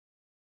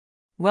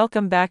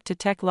Welcome back to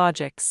Tech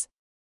Logics.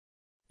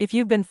 If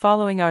you've been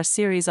following our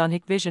series on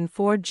Hikvision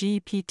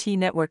 4G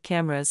network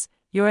cameras,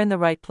 you're in the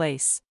right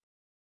place.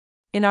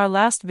 In our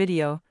last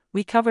video,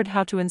 we covered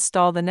how to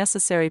install the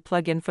necessary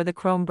plugin for the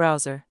Chrome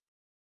browser.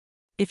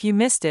 If you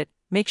missed it,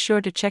 make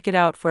sure to check it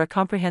out for a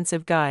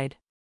comprehensive guide.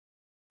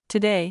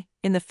 Today,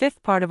 in the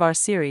fifth part of our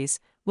series,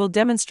 we'll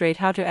demonstrate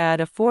how to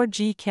add a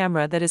 4G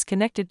camera that is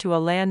connected to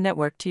a LAN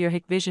network to your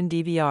Hikvision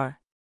DVR.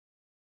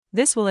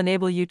 This will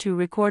enable you to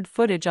record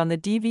footage on the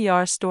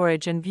DVR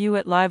storage and view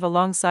it live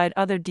alongside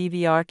other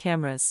DVR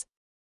cameras.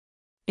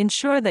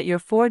 Ensure that your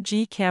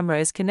 4G camera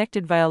is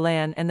connected via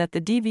LAN and that the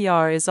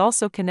DVR is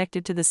also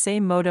connected to the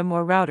same modem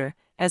or router,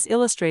 as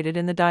illustrated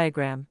in the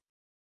diagram.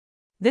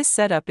 This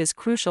setup is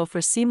crucial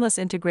for seamless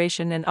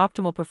integration and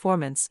optimal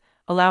performance,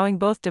 allowing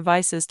both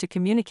devices to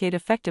communicate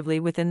effectively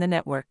within the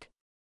network.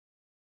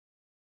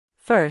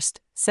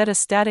 First, set a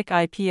static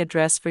IP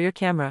address for your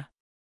camera.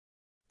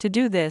 To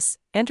do this,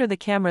 enter the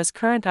camera's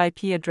current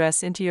IP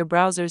address into your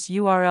browser's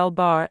URL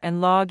bar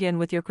and log in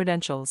with your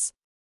credentials.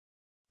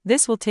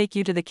 This will take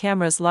you to the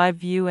camera's live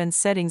view and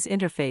settings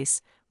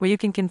interface, where you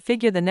can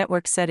configure the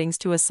network settings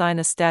to assign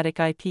a static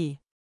IP.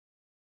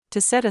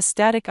 To set a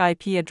static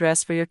IP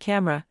address for your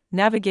camera,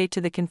 navigate to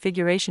the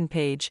configuration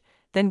page,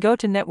 then go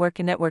to Network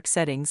and Network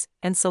Settings,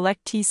 and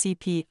select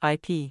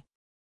TCP/IP.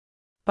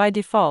 By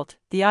default,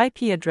 the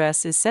IP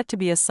address is set to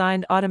be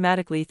assigned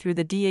automatically through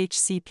the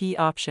DHCP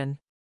option.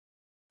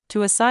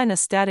 To assign a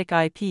static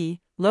IP,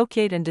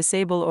 locate and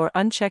disable or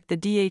uncheck the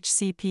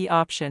DHCP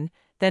option,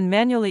 then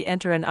manually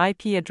enter an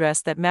IP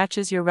address that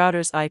matches your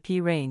router's IP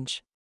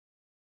range.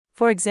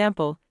 For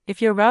example,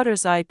 if your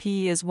router's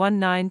IP is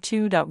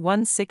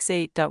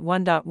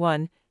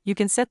 192.168.1.1, you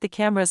can set the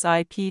camera's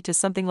IP to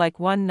something like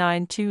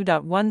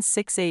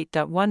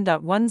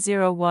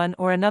 192.168.1.101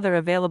 or another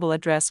available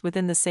address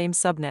within the same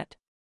subnet.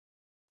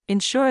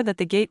 Ensure that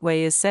the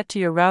gateway is set to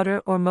your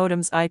router or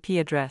modem's IP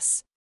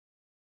address.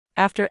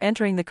 After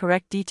entering the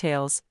correct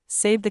details,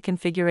 save the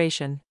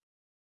configuration.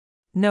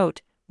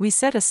 Note, we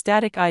set a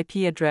static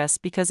IP address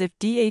because if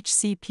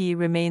DHCP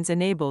remains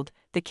enabled,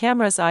 the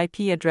camera's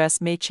IP address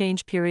may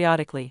change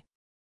periodically.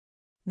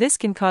 This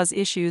can cause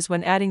issues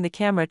when adding the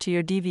camera to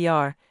your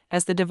DVR,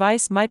 as the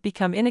device might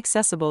become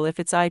inaccessible if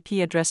its IP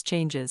address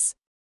changes.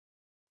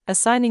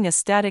 Assigning a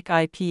static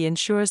IP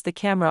ensures the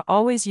camera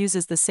always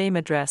uses the same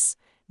address,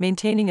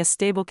 maintaining a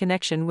stable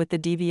connection with the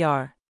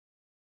DVR.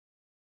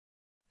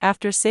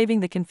 After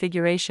saving the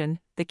configuration,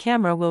 the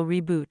camera will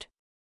reboot.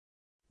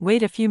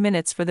 Wait a few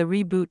minutes for the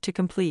reboot to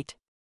complete.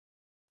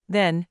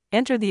 Then,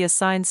 enter the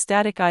assigned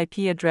static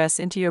IP address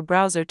into your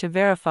browser to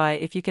verify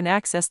if you can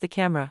access the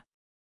camera.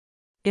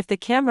 If the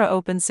camera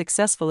opens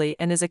successfully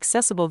and is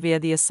accessible via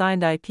the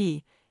assigned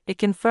IP, it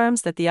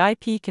confirms that the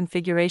IP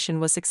configuration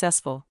was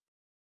successful.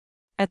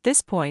 At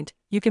this point,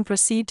 you can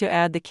proceed to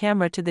add the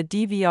camera to the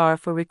DVR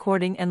for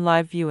recording and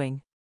live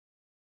viewing.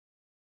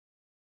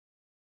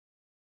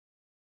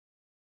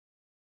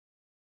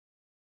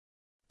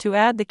 To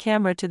add the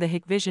camera to the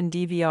Hikvision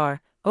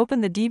DVR,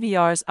 open the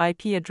DVR's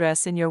IP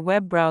address in your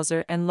web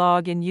browser and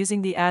log in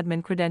using the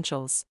admin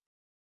credentials.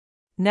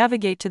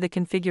 Navigate to the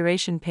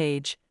configuration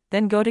page,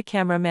 then go to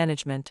Camera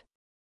Management.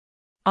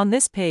 On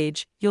this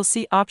page, you'll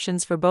see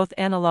options for both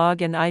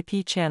analog and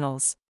IP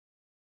channels.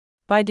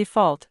 By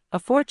default,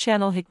 a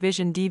 4-channel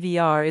Hikvision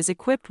DVR is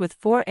equipped with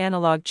 4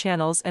 analog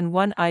channels and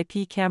 1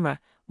 IP camera,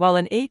 while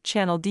an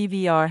 8-channel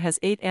DVR has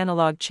 8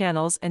 analog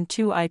channels and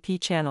 2 IP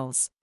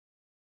channels.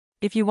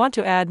 If you want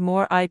to add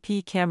more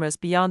IP cameras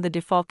beyond the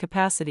default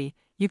capacity,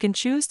 you can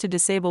choose to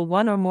disable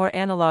one or more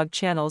analog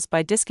channels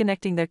by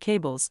disconnecting their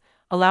cables,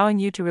 allowing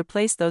you to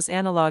replace those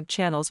analog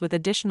channels with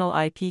additional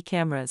IP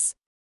cameras.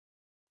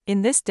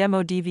 In this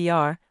demo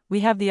DVR, we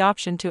have the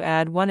option to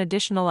add one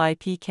additional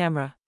IP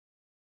camera.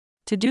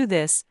 To do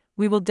this,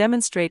 we will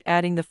demonstrate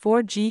adding the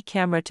 4G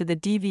camera to the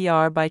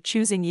DVR by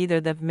choosing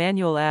either the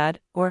Manual Add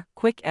or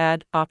Quick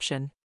Add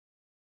option.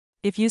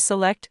 If you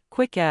select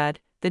Quick Add,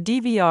 the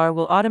DVR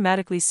will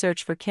automatically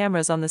search for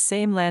cameras on the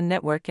same LAN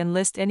network and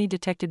list any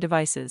detected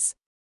devices.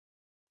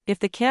 If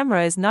the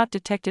camera is not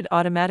detected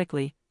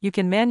automatically, you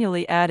can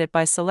manually add it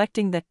by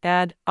selecting the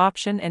Add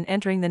option and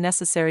entering the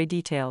necessary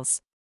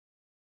details.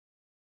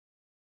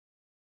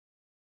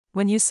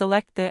 When you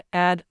select the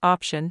Add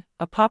option,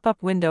 a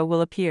pop-up window will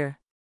appear.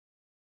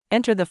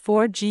 Enter the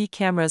 4G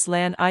camera's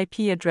LAN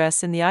IP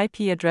address in the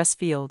IP address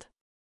field.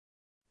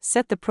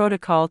 Set the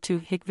protocol to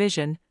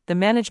Hikvision, the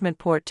management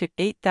port to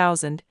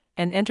 8000,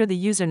 and enter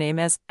the username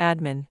as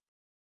admin.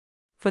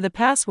 For the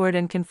password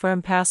and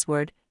confirm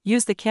password,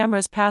 use the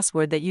camera's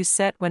password that you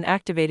set when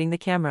activating the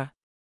camera.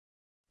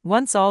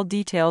 Once all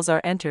details are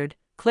entered,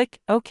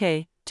 click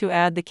OK to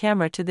add the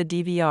camera to the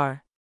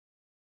DVR.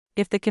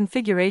 If the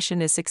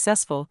configuration is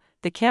successful,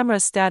 the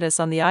camera's status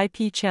on the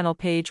IP channel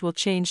page will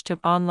change to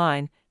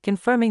Online,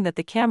 confirming that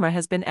the camera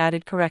has been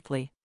added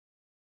correctly.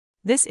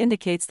 This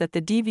indicates that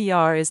the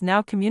DVR is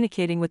now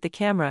communicating with the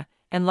camera,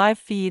 and live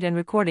feed and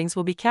recordings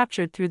will be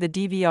captured through the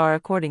DVR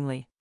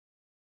accordingly.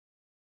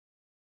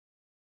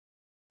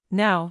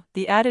 Now,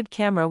 the added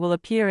camera will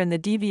appear in the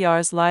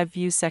DVR's Live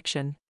View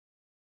section.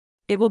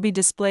 It will be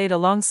displayed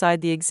alongside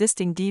the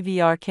existing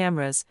DVR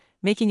cameras,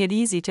 making it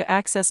easy to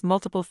access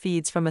multiple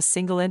feeds from a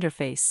single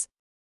interface.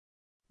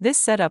 This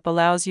setup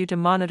allows you to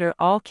monitor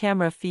all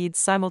camera feeds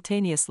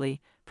simultaneously,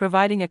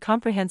 providing a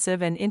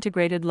comprehensive and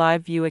integrated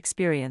live view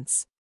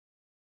experience.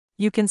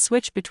 You can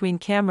switch between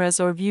cameras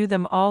or view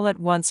them all at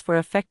once for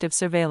effective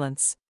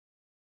surveillance.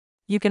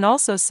 You can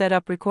also set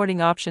up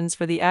recording options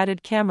for the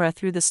added camera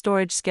through the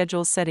Storage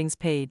Schedule settings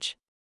page.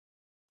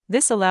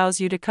 This allows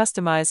you to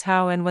customize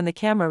how and when the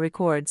camera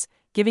records,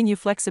 giving you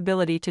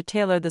flexibility to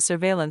tailor the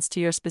surveillance to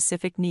your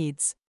specific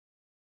needs.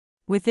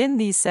 Within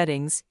these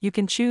settings, you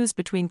can choose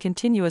between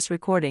continuous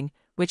recording,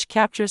 which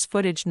captures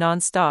footage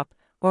non-stop,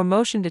 or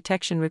motion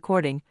detection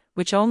recording,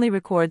 which only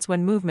records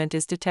when movement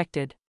is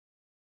detected.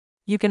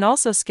 You can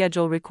also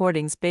schedule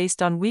recordings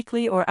based on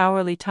weekly or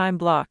hourly time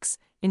blocks,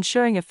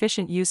 ensuring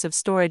efficient use of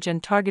storage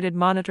and targeted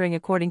monitoring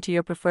according to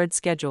your preferred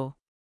schedule.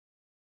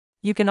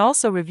 You can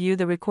also review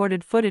the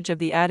recorded footage of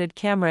the added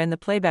camera in the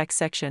playback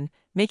section,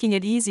 making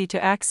it easy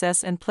to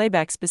access and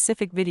playback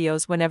specific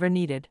videos whenever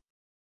needed.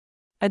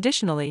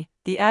 Additionally,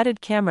 the added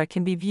camera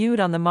can be viewed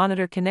on the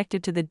monitor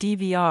connected to the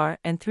DVR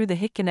and through the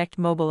Hik-Connect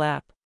mobile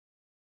app.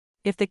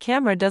 If the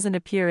camera doesn't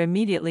appear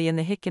immediately in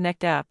the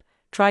Hik-Connect app,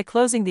 try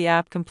closing the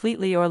app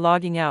completely or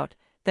logging out,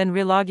 then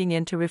re-logging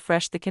in to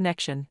refresh the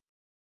connection.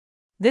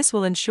 This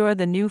will ensure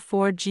the new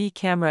 4G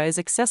camera is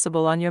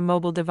accessible on your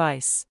mobile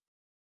device.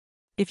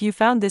 If you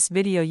found this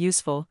video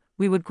useful,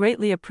 we would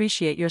greatly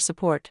appreciate your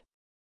support.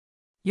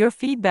 Your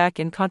feedback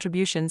and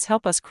contributions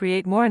help us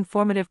create more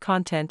informative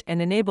content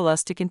and enable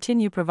us to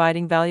continue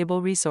providing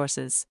valuable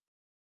resources.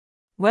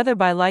 Whether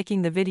by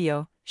liking the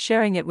video,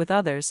 sharing it with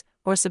others,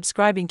 or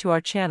subscribing to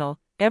our channel,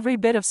 every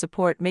bit of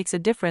support makes a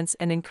difference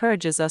and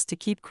encourages us to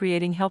keep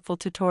creating helpful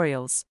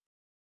tutorials.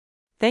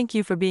 Thank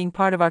you for being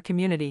part of our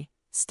community.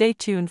 Stay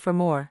tuned for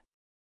more.